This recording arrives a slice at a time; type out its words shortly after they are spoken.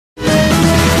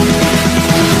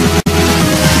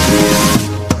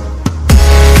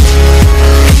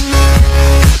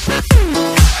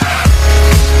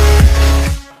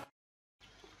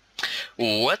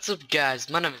What's up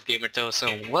guys, my name is GamerToes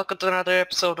and welcome to another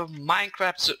episode of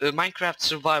Minecraft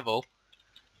Survival.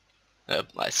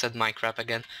 I said Minecraft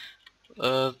again.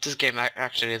 This game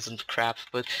actually isn't crap,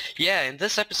 but yeah, in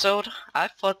this episode I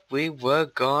thought we were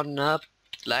gonna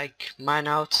like mine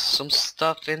out some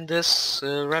stuff in this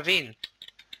ravine.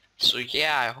 So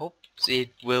yeah, I hope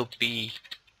it will be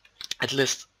at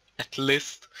least at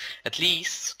least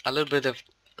a little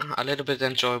bit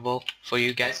enjoyable for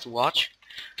you guys to watch.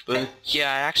 But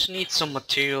yeah, I actually need some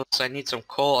materials. I need some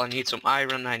coal, I need some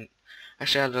iron.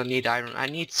 Actually I don't need iron. I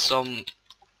need some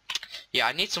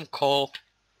coal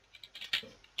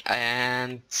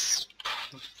and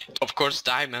of course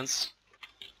diamonds,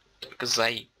 because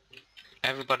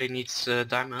everybody needs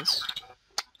diamonds.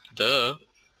 Duh.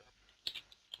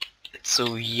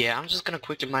 So yeah, I'm just gonna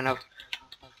quickly mine out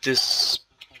this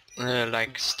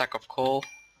like stack of coal,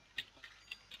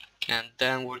 and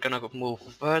then we're gonna move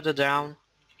further down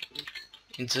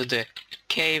into the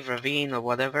cave, ravine, or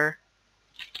whatever.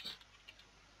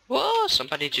 Whoa,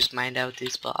 somebody just mined out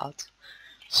this spot.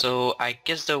 So I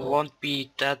guess there won't be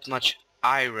that much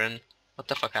iron. What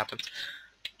the fuck happened?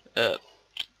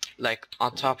 Like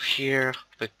on top here,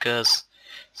 because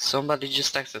somebody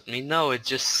just texted me. No, it's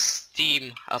just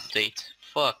Steam update.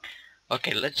 Fuck.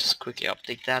 Okay, let's just quickly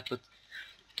update that. But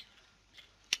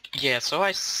yeah, so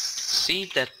I see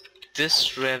that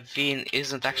this ravine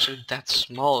isn't actually that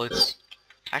small. It's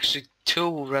actually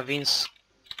two ravines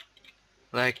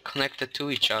like connected to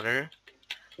each other.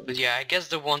 But yeah, I guess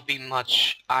there won't be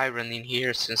much iron in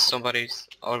here since somebody's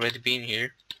already been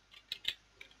here.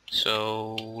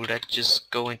 So let's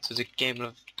just go into the cave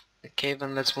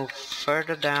and let's move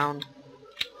further down.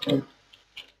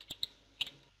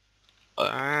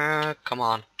 Come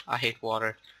on, I hate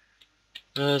water.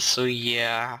 So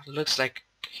yeah, looks like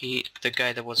the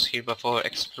guy that was here before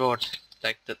explored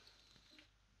like the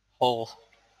whole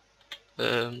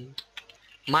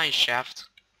mine shaft.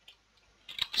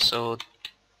 So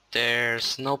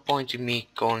there's no point in me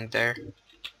going there.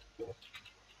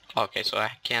 Okay, so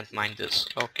I can't mine this.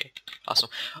 Okay, awesome.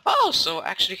 Oh, so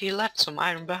actually he left some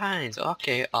iron behind.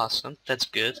 Okay, awesome. That's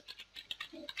good.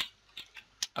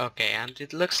 Okay, and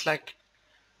it looks like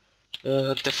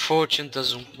the fortune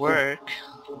doesn't work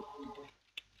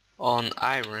on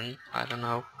iron. I don't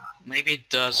know. Maybe it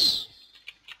does,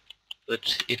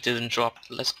 but it didn't drop.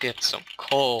 Let's get some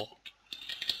coal.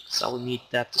 So I'll need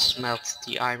that to smelt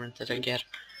the iron that I get.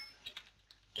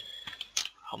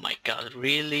 Oh my god,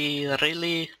 really?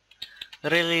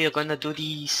 Really, you're gonna do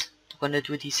these? You're gonna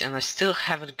do these? And I still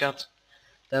haven't got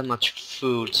that much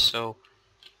food, so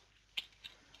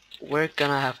we're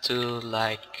gonna have to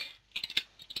like...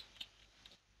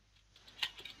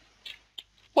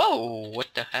 Whoa, what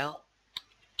the hell?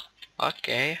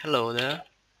 Okay, hello there.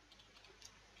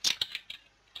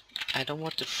 I don't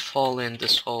want to fall in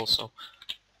this hole, so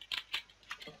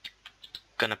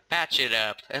gonna patch it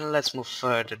up and let's move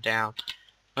further down.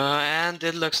 And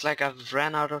it looks like I've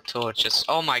ran out of torches.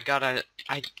 Oh my god,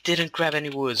 I didn't grab any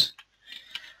wood.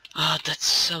 Ah, that's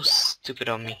so stupid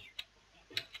on me.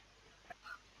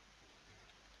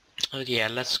 Oh yeah,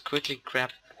 let's quickly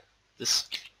grab this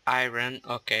iron.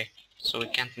 Okay, so we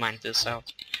can't mine this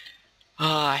out.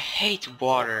 I hate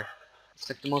water. It's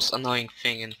like the most annoying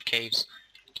thing in caves.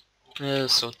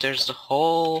 So there's the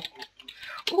hole.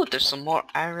 Oh, there's some more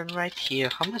iron right here.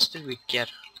 How much did we get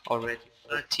already?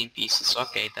 13 pieces.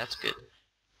 Okay, that's good.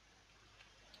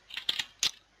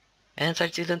 And I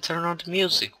didn't turn on the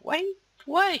music. Why?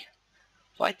 Why?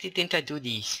 Why didn't I do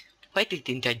these? Why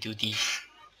didn't I do these?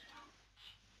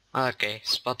 Okay,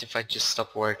 Spotify just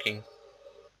stopped working.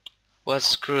 Well,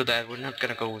 screw that. We're not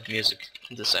gonna go with music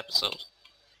in this episode.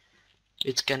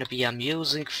 It's gonna be a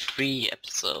music-free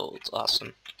episode.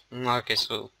 Awesome. Okay,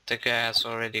 so the guy has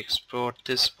already explored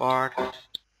this part.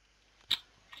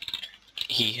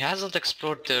 He hasn't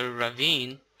explored the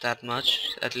ravine that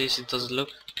much. At least it doesn't look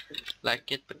like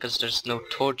it, because there's no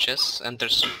torches and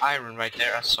there's some iron right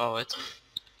there. I saw it.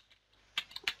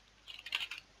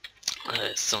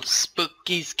 Some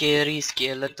spooky, scary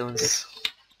skeletons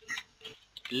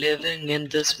living in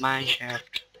this mine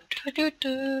shaft. Okay,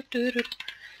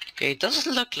 it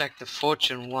doesn't look like the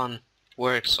fortune one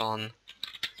works on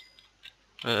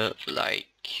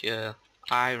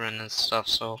iron and stuff,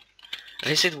 so at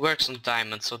least it works on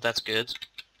diamonds, so that's good.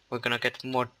 We're gonna get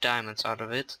more diamonds out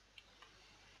of it.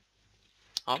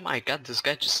 Oh my god, this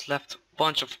guy just left a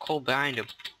bunch of coal behind him.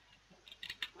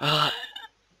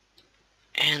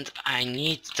 And I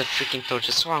need the freaking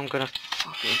torches, so I'm gonna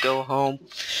fucking go home.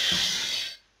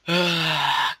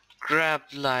 Grab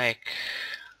like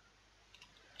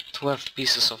 12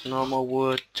 pieces of normal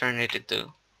wood, turn it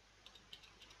into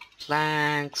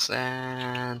planks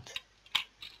and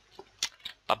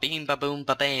ba-beam ba-boom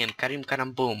ba-bam, karim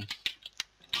karam boom.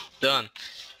 Done.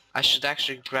 I should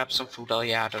actually grab some food. Oh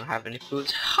yeah, I don't have any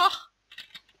food. Ha!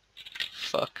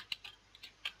 Fuck.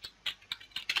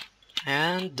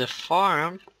 And the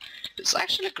farm is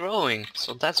actually growing,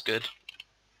 so that's good.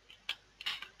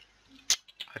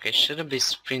 Okay, shouldn't be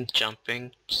sprint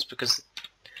jumping just because it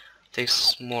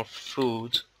takes more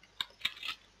food.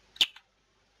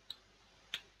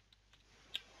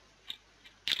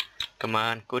 Come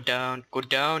on, go down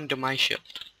to my ship.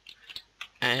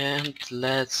 And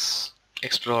let's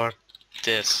explore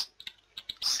this,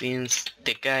 since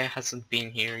the guy hasn't been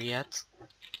here yet.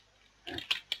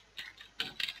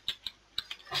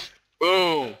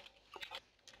 Boom!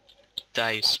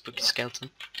 Die, you spooky skeleton.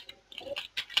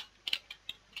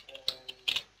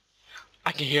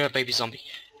 I can hear a baby zombie.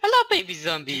 Hello, baby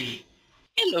zombie!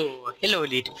 Hello, hello,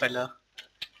 little fella.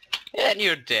 And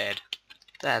you're dead.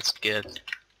 That's good.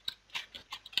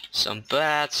 Some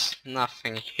bats,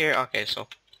 nothing here. Okay, so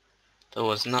there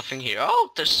was nothing here. Oh,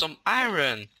 there's some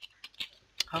iron!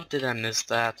 How did I miss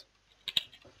that?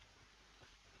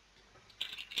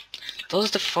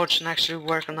 Does the fortune actually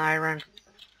work on iron?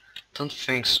 Don't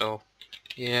think so.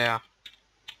 Yeah.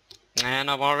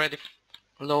 And I'm already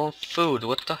low on food.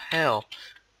 What the hell?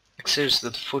 Like seriously,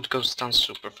 the food goes down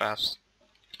super fast.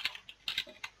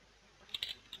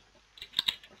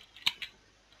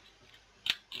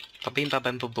 Ba-beam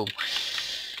ba-bam boom.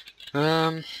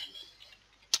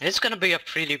 It's gonna be a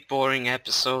pretty boring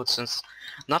episode since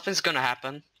nothing's gonna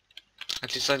happen.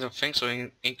 At least I don't think so.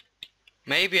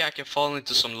 Maybe I can fall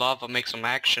into some lava, make some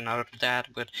action out of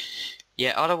that, but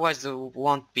yeah, otherwise there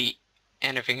won't be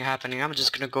anything happening. I'm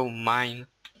just gonna go mine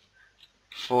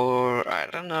for, I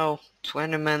don't know,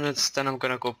 20 minutes, then I'm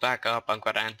gonna go back up, I'm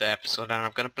gonna end the episode, and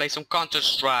I'm gonna play some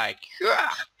Counter-Strike. Yeah!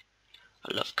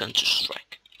 I love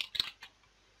Counter-Strike.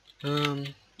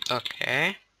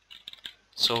 Okay.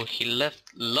 So he left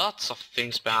lots of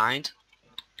things behind.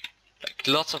 Like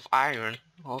lots of iron.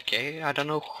 Okay, I don't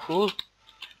know who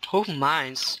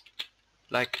mines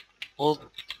like all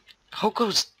who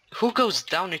goes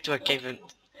down into a cave and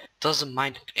doesn't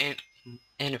mind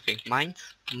anything. Mine.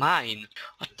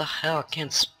 What the hell? I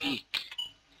can't speak.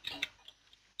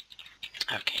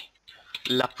 Okay.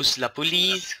 Lapus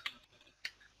lapulis.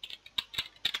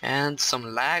 And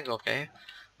some lag, okay.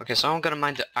 Okay, so I'm gonna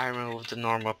mine the iron with the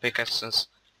normal pickaxe since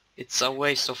it's a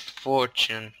waste of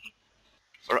fortune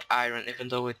for iron, even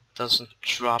though it doesn't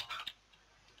drop.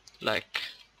 Like,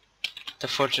 the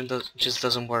fortune just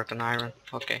doesn't work on iron.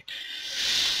 Okay.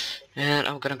 And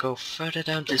I'm gonna go further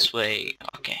down this way.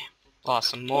 Okay.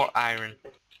 Awesome, more iron.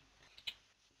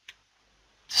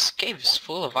 This cave is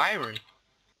full of iron.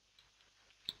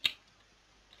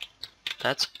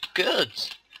 That's good.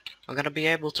 I'm gonna be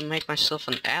able to make myself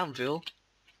an anvil,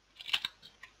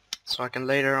 so I can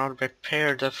later on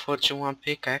repair the Fortune 1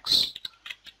 pickaxe.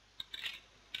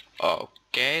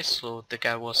 Okay, so the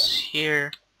guy was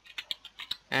here,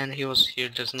 and he was here,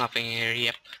 there's nothing here,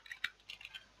 yep.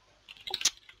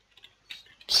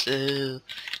 So,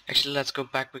 actually let's go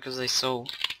back because I saw,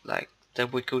 like,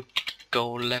 that we could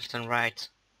go left and right.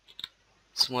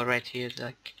 Somewhere right here,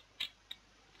 like.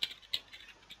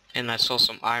 And I saw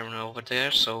some iron over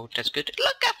there, so that's good.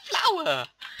 Look, a flower!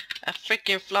 A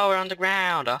freaking flower on the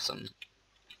ground, awesome.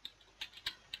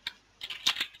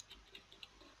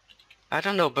 I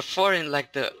don't know, before in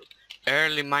like the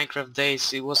early Minecraft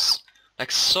days, it was like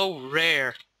so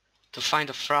rare to find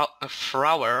a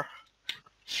flower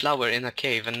in a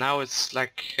cave, and now it's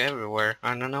like everywhere.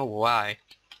 I don't know why.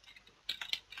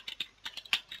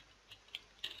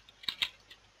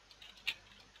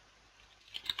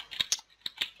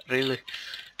 Really.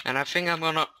 And I think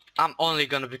I'm only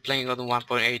gonna be playing on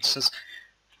 1.8 since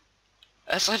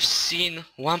as I've seen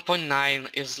 1.9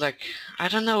 is like, I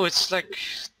don't know, it's like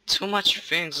too much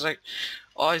things, like,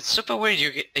 oh, it's super weird.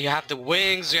 You have the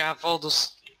wings, you have all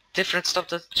those different stuff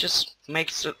that just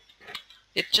makes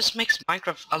it just makes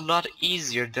Minecraft a lot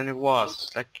easier than it was.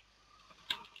 Like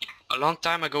a long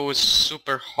time ago it was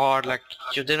super hard, like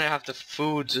you didn't have the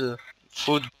food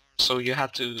so you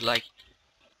had to like,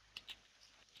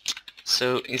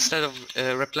 so instead of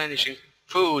replenishing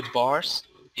food bars,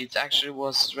 it actually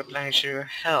was replenishing your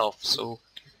health, so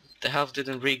the health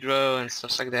didn't regrow and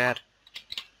stuff like that.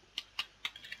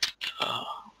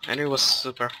 And it was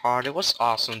super hard. It was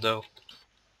awesome though.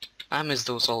 I miss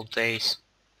those old days.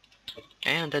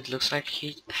 And it looks like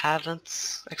he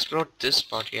haven't explored this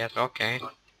part yet. Okay.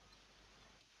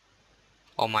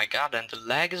 Oh my god, and the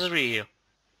lag is real.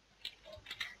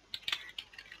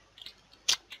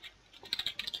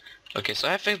 Okay, so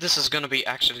I think this is gonna be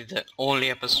actually the only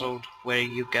episode where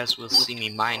you guys will see me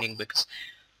mining, because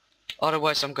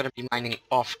otherwise I'm gonna be mining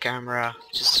off camera,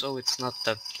 just so it's not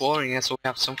that boring and so we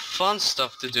have some fun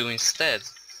stuff to do instead.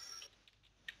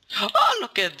 Oh,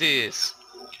 look at this!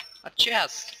 A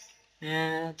chest!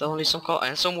 And only some coal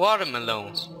and some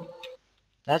watermelons.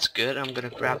 That's good, I'm gonna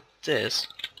grab this.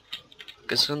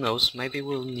 Because who knows, maybe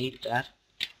we'll need that.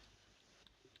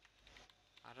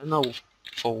 I don't know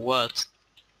for what,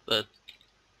 but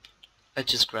I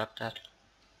just grabbed that.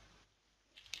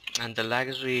 And the lag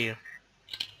is real.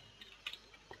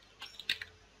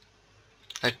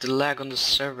 Like the lag on the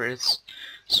server is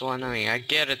so annoying. I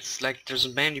get it's like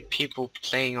there's many people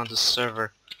playing on the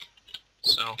server.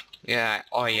 So yeah,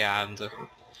 oh yeah, and the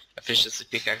efficiency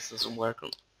pickaxe doesn't work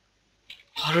on.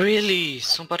 Oh really?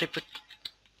 Somebody put.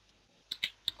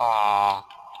 Ah,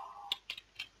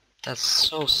 that's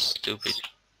so stupid.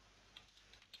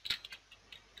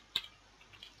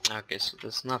 Okay, so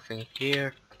there's nothing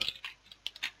here.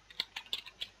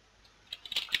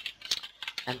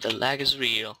 And the lag is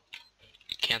real.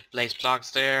 Can't place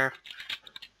blocks there.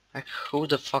 Like who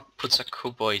the fuck puts a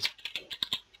cuboid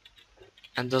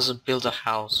and doesn't build a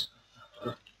house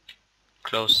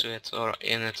close to it or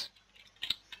in it?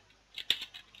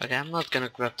 Okay, I'm not gonna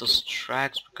grab those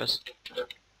tracks because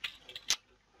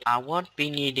I won't be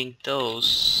needing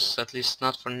those, at least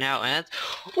not for now. And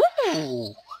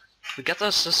ooh, we got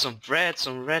us some bread,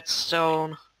 some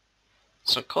redstone,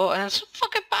 some coal, and some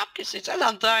fucking pumpkin seeds and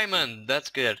a diamond. That's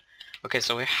good. Okay,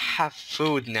 so we have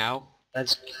food now.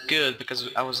 That's good because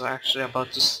I was actually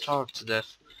about to starve to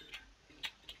death.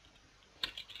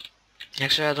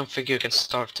 Actually, I don't think you can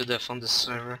starve to death on this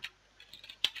server.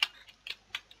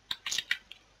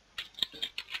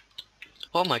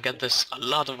 Oh my god, there's a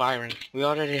lot of iron. We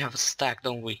already have a stack,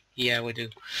 don't we? Yeah, we do.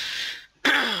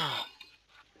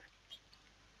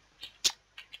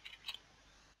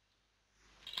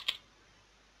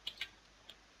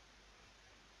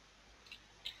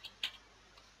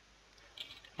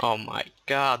 Oh my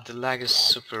god, the lag is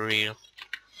super real.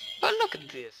 But look at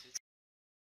this.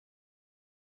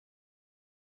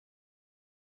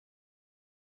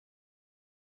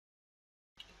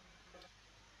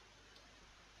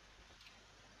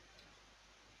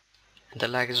 The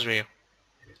lag is real.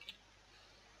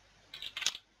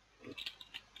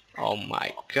 Oh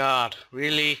my god,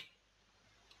 really?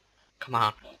 Come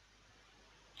on.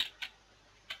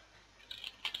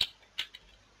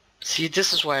 See,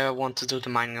 this is why I want to do the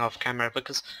mining off camera,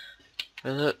 because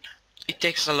it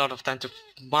takes a lot of time to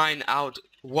mine out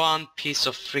one piece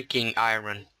of freaking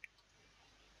iron.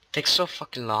 It takes so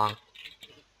fucking long.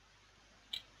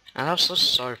 And I'm so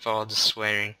sorry for all the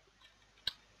swearing.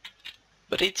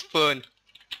 But it's fun.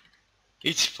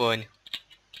 It's fun.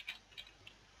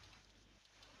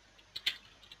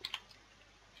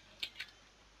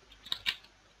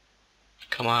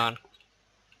 Come on.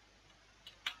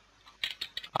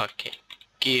 Okay,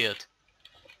 good.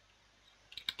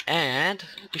 And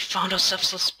we found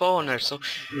ourselves a spawner, so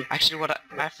actually what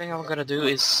I think I'm gonna do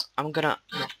is I'm gonna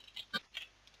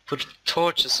put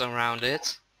torches around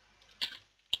it.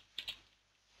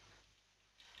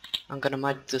 I'm gonna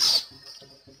mine this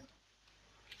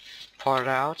part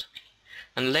out,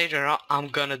 and later on I'm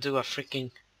gonna do a freaking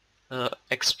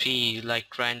XP like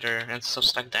grinder and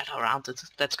stuff like that around it.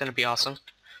 That's gonna be awesome.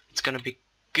 It's gonna be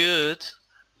good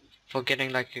for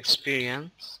getting like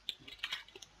experience.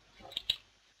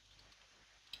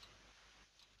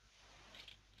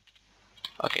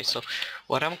 Okay, so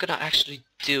what I'm gonna actually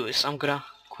do is I'm gonna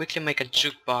quickly make a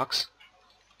jukebox.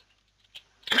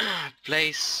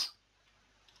 Place.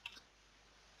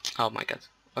 Oh my god.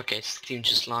 Okay, Steam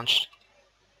just launched.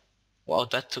 Wow,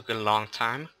 that took a long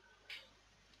time.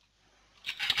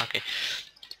 Okay,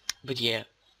 but yeah,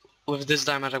 with this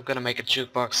diamond I'm gonna make a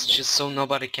jukebox just so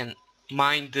nobody can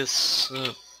mine this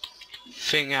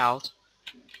thing out,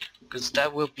 because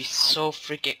that will be so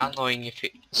freaking annoying if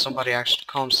somebody actually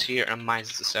comes here and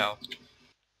mines this out.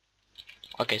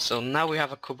 Okay, so now we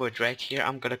have a cupboard right here.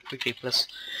 I'm gonna quickly press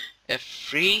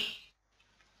F3,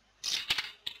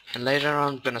 and later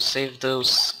on I'm gonna save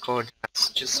those coordinates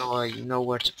just so I know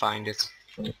where to find it.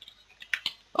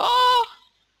 Oh!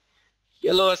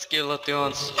 Hello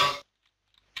skeletons!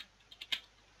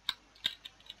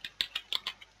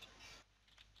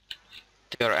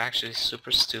 They are actually super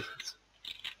stupid.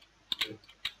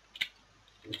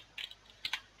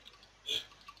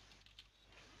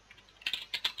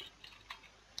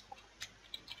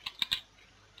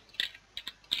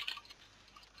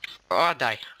 Oh,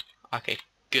 die. Okay,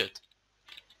 good.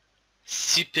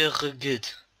 Super good.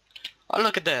 Oh,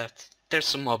 look at that. There's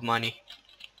some mob money.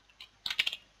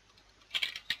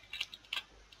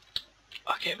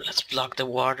 Okay, let's block the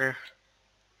water.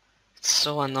 It's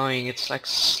so annoying, it's like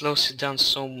slows you down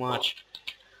so much.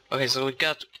 Okay, so we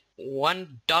got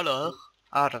 $1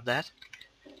 out of that.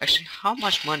 Actually, how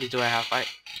much money do I have?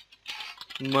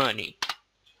 Money.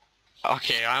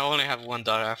 Okay, I only have $1.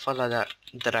 I thought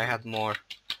that I had more.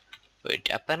 But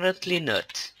apparently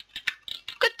not.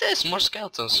 Look at this, more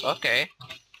skeletons. Okay.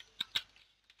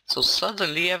 So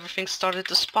suddenly everything started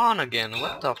to spawn again.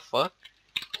 What the fuck?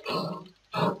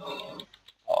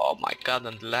 Oh my god,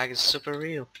 and the lag is super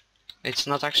real. It's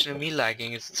not actually me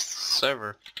lagging, it's the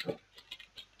server.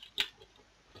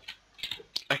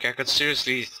 Like I could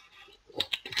seriously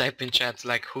type in chat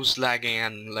like who's lagging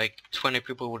and like 20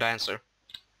 people would answer.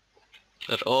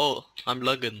 That oh, I'm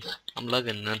lagging,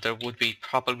 and there would be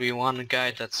probably one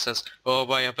guy that says, oh,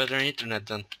 buy a better internet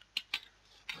then.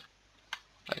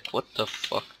 Like what the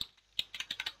fuck?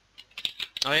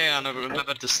 Oh yeah, and I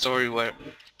remember the story where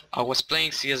I was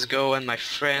playing CSGO and my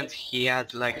friend, he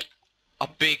had like a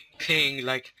big ping,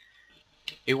 like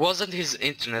it wasn't his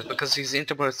internet because his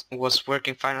internet was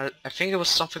working fine. I think it was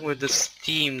something with the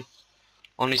Steam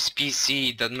on his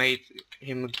PC that made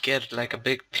him get like a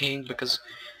big ping, because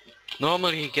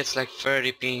normally he gets like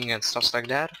 30 ping and stuff like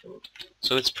that.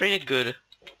 So it's pretty good.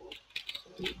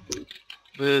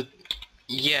 But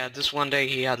yeah, this one day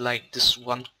he had like this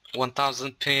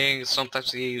 1000 ping,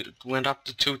 sometimes he went up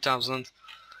to 2000.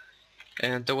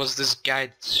 And there was this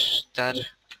guy that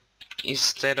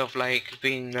instead of like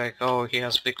being like, oh, he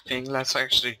has big ping, let's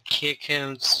actually kick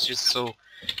him just so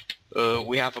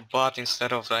we have a bot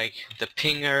instead of like the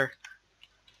pinger.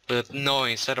 But no,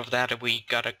 instead of that we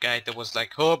got a guy that was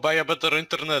like, oh, buy a better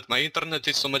internet, my internet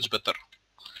is so much better.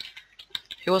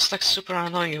 He was like super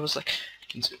annoying. He was like,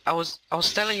 I was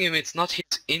telling him it's not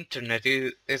his internet,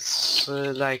 it's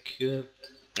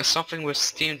something with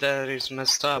Steam that is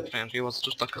messed up, and he was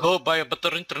just like, oh, buy a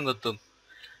better internet then.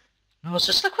 I was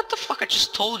just like, what the fuck, I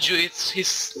just told you it's his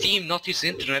Steam, not his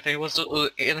internet, and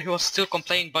he was still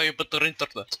complaining buy a better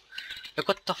internet. Like,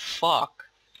 what the fuck?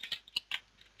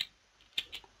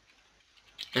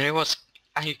 And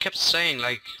he kept saying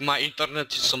like, my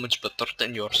internet is so much better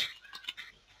than yours.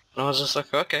 And I was just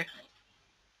like, okay,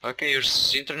 your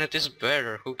internet is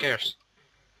better, who cares?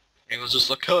 And he was just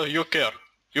like, oh, you care,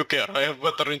 I have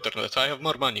better internet, I have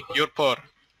more money, you're poor.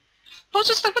 I was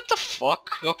just like, what the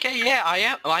fuck? Okay, yeah,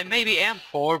 I maybe am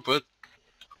poor, but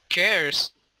who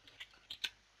cares?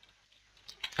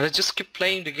 And I just kept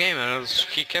playing the game, and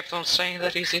he kept on saying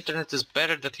that his internet is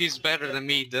better, that he's better than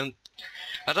me. Then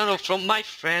I don't know, from my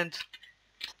friend,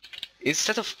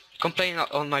 instead of complaining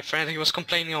on my friend, he was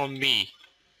complaining on me.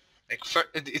 Like,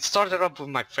 it started up with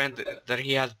my friend that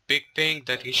he had big ping,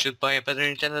 that he should buy a better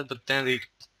internet, but then it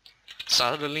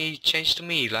suddenly changed to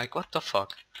me. Like, what the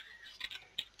fuck?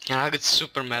 And I got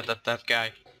super mad at that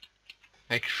guy.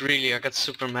 Like really, I got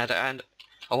super mad, and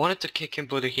I wanted to kick him,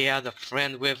 but he had a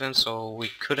friend with him, so we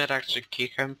couldn't actually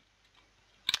kick him.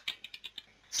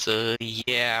 So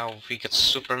yeah, we got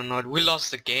super annoyed. We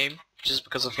lost the game just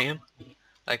because of him.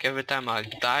 Like every time I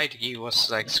died, he was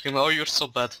like screaming, oh, you're so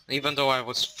bad. Even though I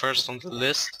was first on the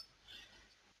list,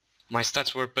 my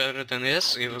stats were better than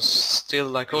his, he was still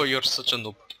like, oh, you're such a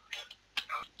noob.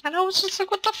 And I was just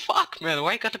like, what the fuck, man,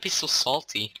 why you gotta be so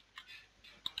salty?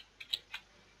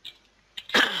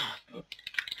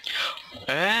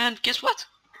 And guess what?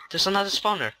 There's another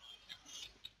spawner.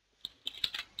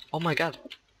 Oh my god.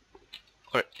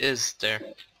 Or is there?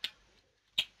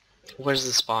 Where's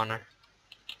the spawner?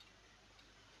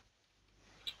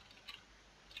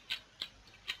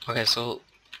 Okay, so...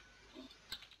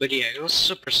 But yeah, it was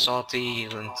super salty,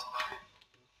 and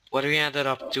what we ended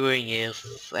up doing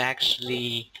is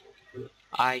actually...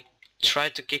 I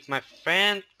tried to kick my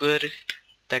friend, but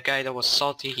that guy that was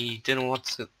salty, he didn't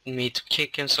want me to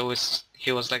kick him, so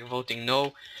he was like voting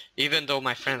no, even though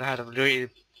my friend had a really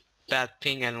bad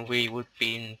ping and we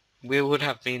would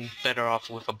have been better off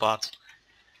with a bot.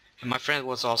 And my friend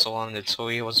was also on it, so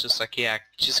he was just like, yeah,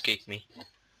 just kick me.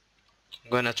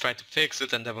 I'm gonna try to fix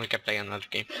it, and then we can play another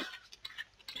game.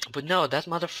 But no, that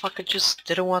motherfucker just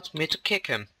didn't want me to kick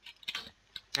him.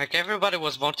 Like everybody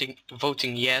was voting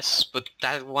yes, but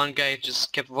that one guy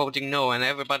just kept voting no, and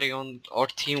everybody on our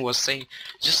team was saying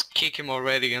just kick him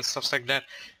already and stuff like that,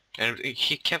 and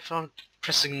he kept on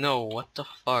pressing no. What the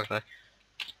fuck? Like,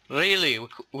 really,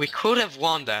 we could have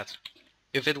won that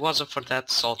if it wasn't for that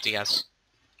salty ass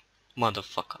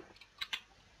motherfucker.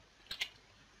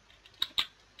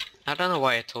 I don't know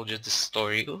why I told you this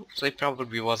story. It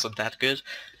probably wasn't that good,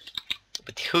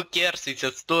 but who cares? It's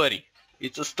a story.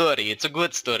 It's a story, it's a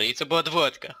good story, it's about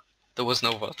vodka. There was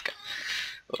no vodka.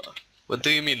 What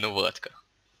do you mean no vodka?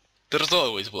 There's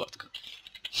always vodka.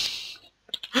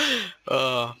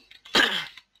 uh,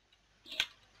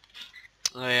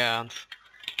 oh yeah,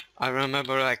 I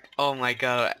remember like, oh my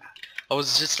god, I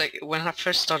was just like, when I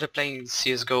first started playing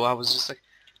CSGO, I was just like,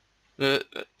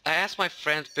 I asked my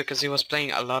friend because he was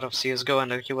playing a lot of CSGO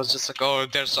and he was just like, oh,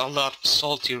 there's a lot of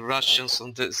salty Russians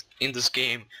in this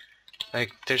game.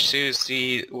 Like, there's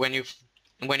seriously, when you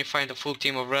find a full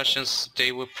team of Russians,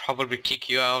 they will probably kick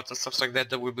you out and stuff like that.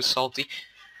 That will be salty.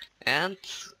 And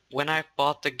when I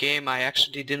bought the game, I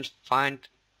actually didn't find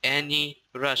any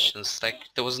Russians. Like,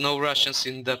 there was no Russians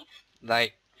in the,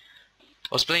 like,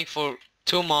 I was playing for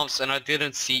 2 months and I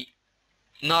didn't see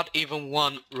not even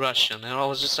one Russian. And I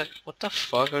was just like, what the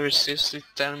fuck, are you seriously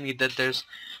telling me that there's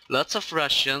lots of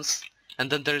Russians and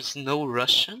then there's no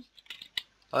Russian?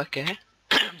 Okay.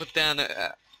 But then,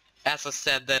 as I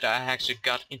said, that I actually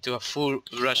got into a full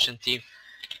Russian team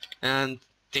and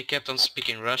they kept on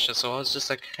speaking Russian, so I was just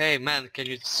like, hey man, can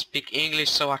you speak English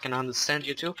so I can understand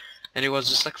you too? And he was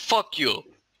just like, fuck you,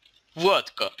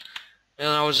 vodka. And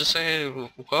I was just saying,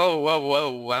 whoa, whoa,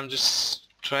 whoa, I'm just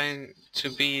trying to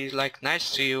be like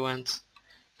nice to you and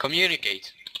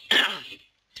communicate.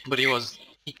 But he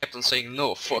kept on saying,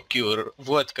 no, fuck you,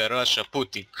 vodka, Russia,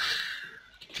 Putin,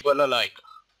 balalaika.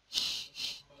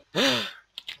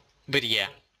 But yeah.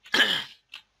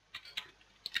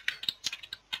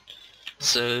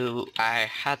 So I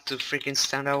had to freaking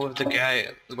stand out with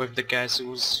the guys who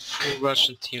was full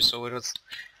Russian team, so it was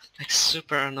like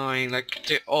super annoying. Like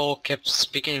they all kept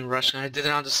speaking in Russian. I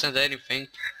didn't understand anything.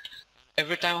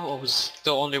 Every time I was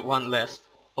the only one left,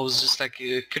 I was just like,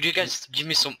 could you guys give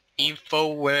me some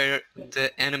info where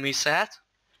the enemy's at?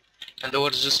 And they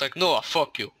was just like, no,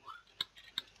 fuck you.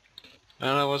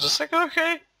 And I was just like,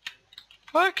 okay,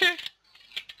 okay.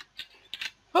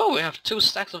 Oh, we have 2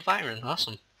 stacks of iron,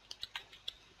 awesome.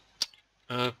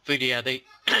 But yeah, they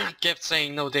kept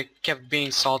saying no, they kept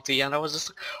being salty, and I was just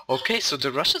like, okay, so the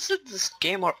Russians in this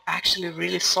game are actually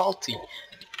really salty.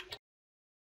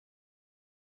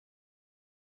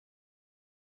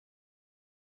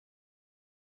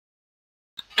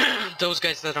 Those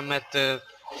guys that I met, the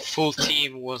full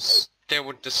team they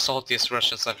were the saltiest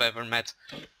Russians I've ever met.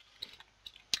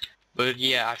 But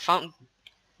yeah, I found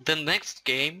the next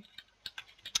game,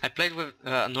 I played with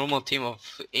a normal team of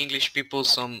English people,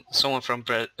 someone from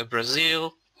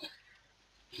Brazil,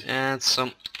 and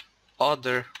some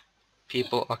other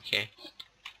people. Okay,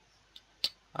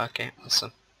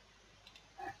 awesome.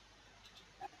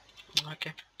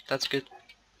 Okay, that's good.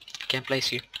 Can't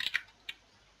place you.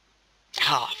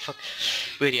 Ah, fuck.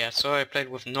 But yeah, so I played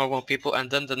with normal people, and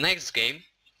then the next game,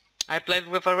 I played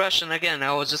with a Russian again.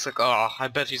 I was just like, oh, I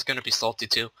bet he's gonna be salty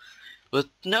too. But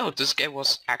no, this guy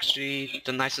was actually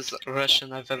the nicest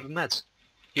Russian I've ever met.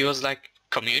 He was like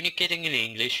communicating in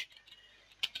English.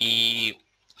 He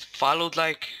followed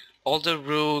like all the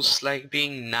rules, like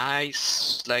being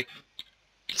nice, like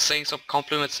saying some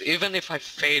compliments. Even if I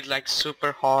failed like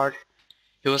super hard,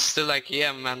 he was still like,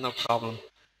 yeah man, no problem.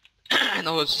 And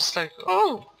I was just like,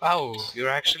 oh, wow, you're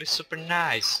actually super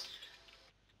nice.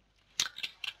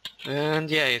 And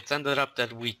yeah, it ended up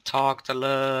that we talked a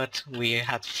lot, we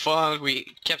had fun, we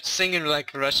kept singing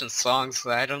like Russian songs,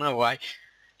 I don't know why.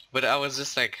 But I was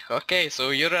just like, okay,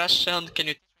 so you're Russian, can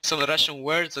you teach me some Russian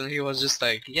words? And he was just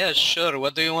like, yeah, sure,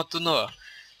 what do you want to know?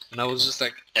 And I was just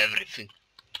like, everything.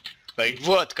 Like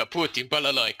vodka, Putin,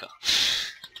 balalaika,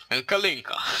 and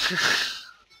kalinka.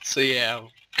 So yeah,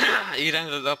 it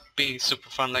ended up being super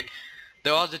fun. Like,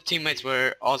 the other teammates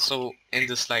were also in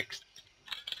this like,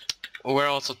 were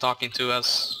also talking to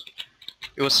us.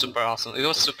 It was super awesome. It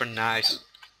was super nice.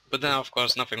 But then of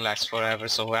course nothing lasts forever,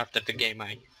 so after the game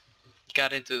I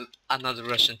got into another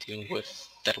Russian team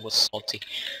that was salty.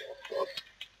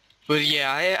 But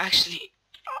yeah,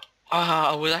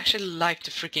 I would actually like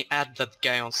to freaking add that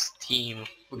guy on Steam,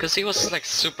 because he was like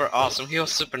super awesome, he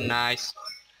was super nice.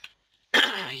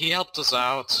 He helped us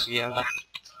out, yeah.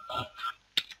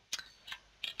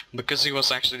 Because he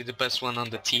was actually the best one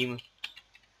on the team.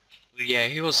 Yeah,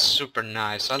 he was super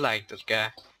nice. I like that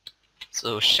guy.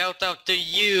 So shout out to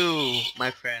you, my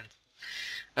friend.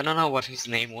 I don't know what his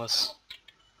name was.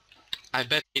 I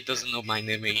bet he doesn't know my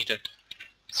name either.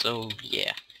 So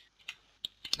yeah.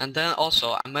 And then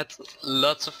also I met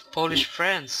lots of Polish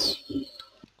friends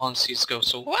on CSGO.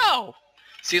 So wow!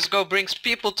 CSGO brings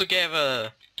people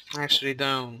together! Actually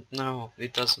no,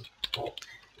 it doesn't.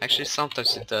 Actually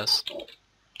sometimes it does.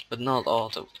 But not all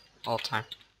time.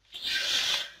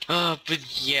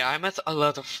 But yeah, I met a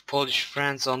lot of Polish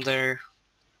friends on there.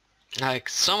 Like,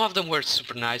 some of them were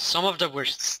super nice, some of them were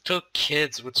still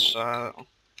kids, which,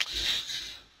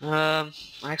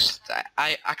 Actually,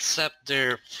 I accept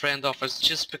their friend offers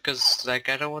just because, like,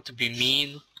 I don't want to be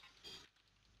mean.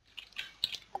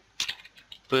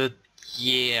 But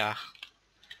yeah,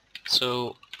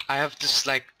 so I have this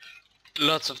like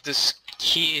lots of these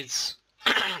kids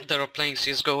that are playing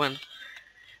CS:GO, and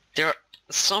there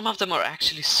some of them are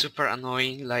actually super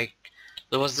annoying. Like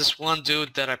there was this one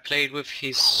dude that I played with.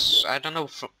 I don't know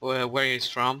where he's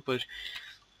from, but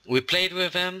we played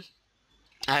with him.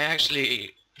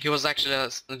 He was actually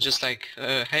just like,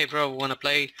 hey bro, wanna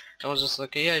play? I was just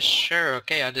like, yeah, sure,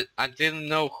 okay. I didn't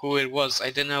know who it was.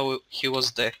 I didn't know he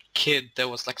was the kid that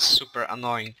was like super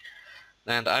annoying.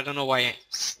 And I don't know why I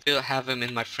still have him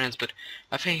in my friends, but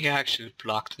I think he actually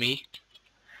blocked me.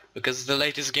 Because the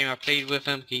latest game I played with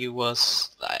him, he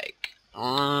was like,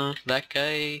 that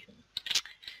guy,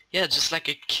 yeah, just like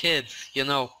a kid, you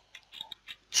know.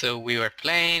 So we were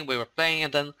playing,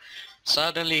 and then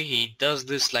suddenly he does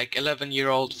this like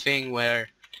 11-year-old thing where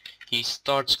he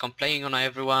starts complaining on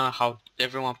everyone, how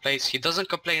everyone plays. He doesn't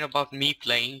complain about me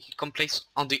playing, he complains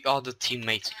on the other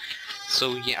teammates.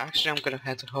 So yeah, actually I'm gonna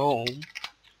head home.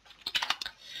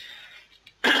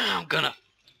 I'm gonna,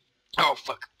 oh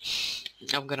fuck.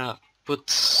 I'm gonna put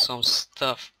some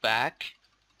stuff back.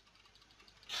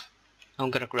 I'm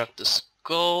gonna grab this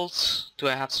gold. Do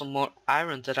I have some more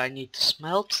iron that I need to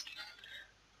smelt?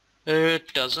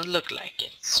 It doesn't look like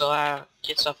it. So I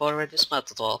guess I've already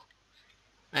smelted all.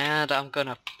 And I'm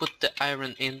gonna put the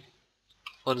iron in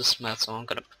for the smelt. So I'm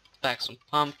gonna pack some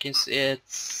pumpkin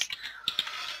seeds.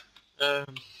 The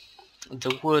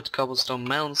wood, cobblestone,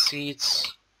 melon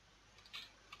seeds.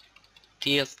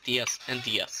 DS, and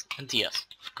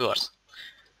of course.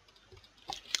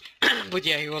 But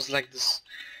yeah, he was like this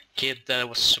kid that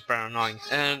was super annoying.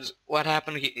 And what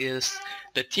happened is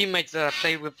the teammates that I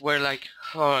played with were like,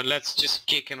 oh, let's just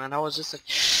kick him. And I was just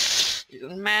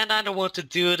like, man, I don't want to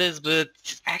do this, but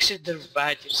actually they're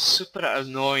right, you're super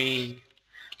annoying.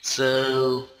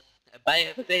 So, bye,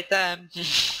 have a great time.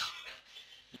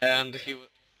 and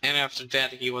and after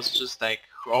that he was just like,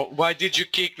 oh, why did you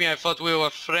kick me? I thought we were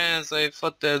friends. I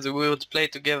thought that we would play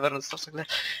together and stuff like that.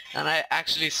 And I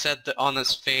actually said the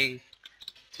honest thing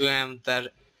to him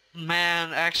that,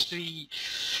 man, actually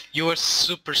you were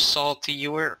super salty,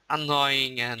 you were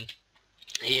annoying, and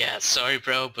yeah, sorry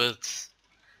bro, but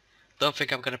don't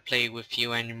think I'm gonna play with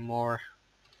you anymore.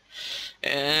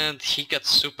 And he got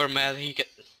super mad.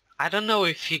 I don't know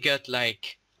if he got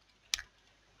like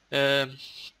um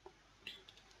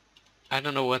I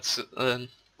don't know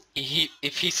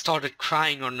if he started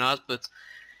crying or not, but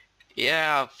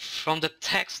yeah, from the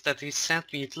text that he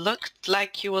sent me, it looked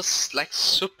like he was like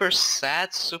super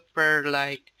sad, super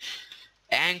like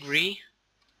angry.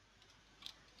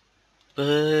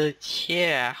 But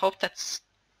yeah, I hope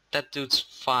that dude's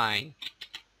fine.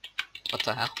 What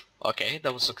the hell? Okay,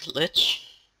 that was a glitch.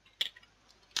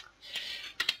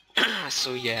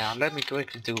 So yeah, let me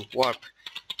quickly do warp.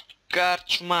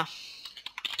 Gotcha.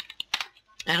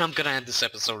 And I'm gonna end this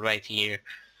episode right here.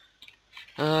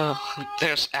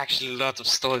 There's actually a lot of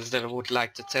stories that I would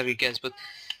like to tell you guys, but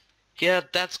yeah,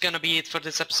 that's gonna be it for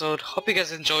this episode. Hope you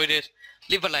guys enjoyed it.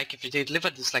 Leave a like if you did, leave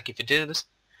a dislike if you didn't.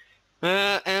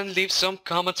 And leave some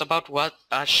comments about what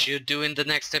I should do in the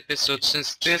next episode,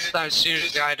 since this time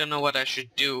seriously I don't know what I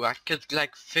should do. I could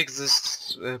like fix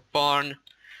this barn,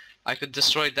 I could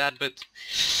destroy that, but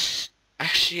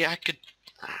actually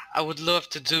I would love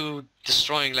to do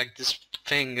destroying like this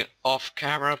thing off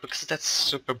camera, because that's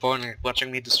super boring, like,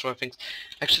 watching me destroy things.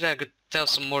 Actually I could tell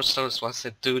some more stories once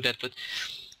I do that, but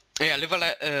yeah, leave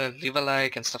a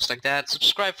like and stuff like that.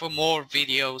 Subscribe for more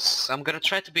videos. I'm gonna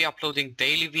try to be uploading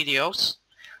daily videos.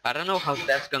 I don't know how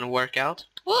that's gonna work out.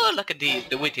 Oh, look at the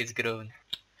wheat has grown.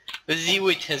 The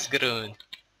wheat has grown.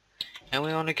 And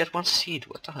we only get one seed.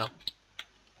 What the hell?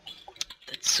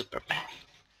 That's super bad.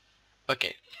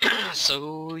 Okay,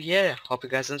 so yeah, hope you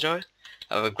guys enjoy.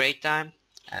 Have a great time,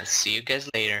 and see you guys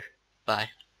later. Bye.